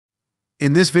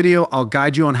In this video, I'll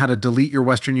guide you on how to delete your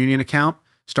Western Union account.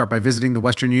 Start by visiting the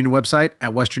Western Union website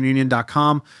at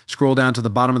westernunion.com, scroll down to the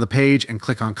bottom of the page and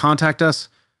click on Contact Us.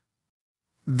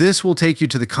 This will take you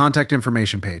to the contact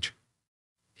information page.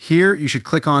 Here, you should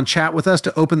click on Chat with Us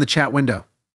to open the chat window.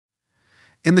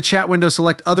 In the chat window,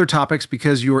 select Other Topics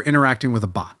because you are interacting with a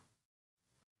bot.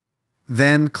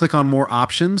 Then click on More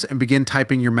Options and begin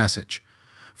typing your message.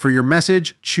 For your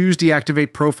message, choose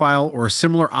Deactivate Profile or a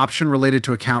similar option related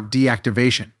to account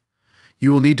deactivation.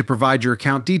 You will need to provide your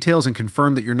account details and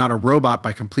confirm that you're not a robot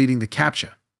by completing the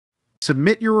CAPTCHA.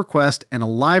 Submit your request and a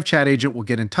live chat agent will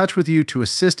get in touch with you to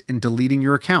assist in deleting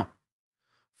your account.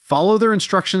 Follow their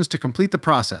instructions to complete the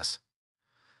process.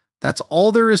 That's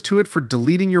all there is to it for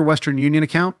deleting your Western Union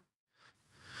account.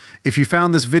 If you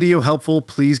found this video helpful,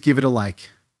 please give it a like.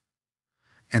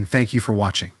 And thank you for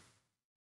watching.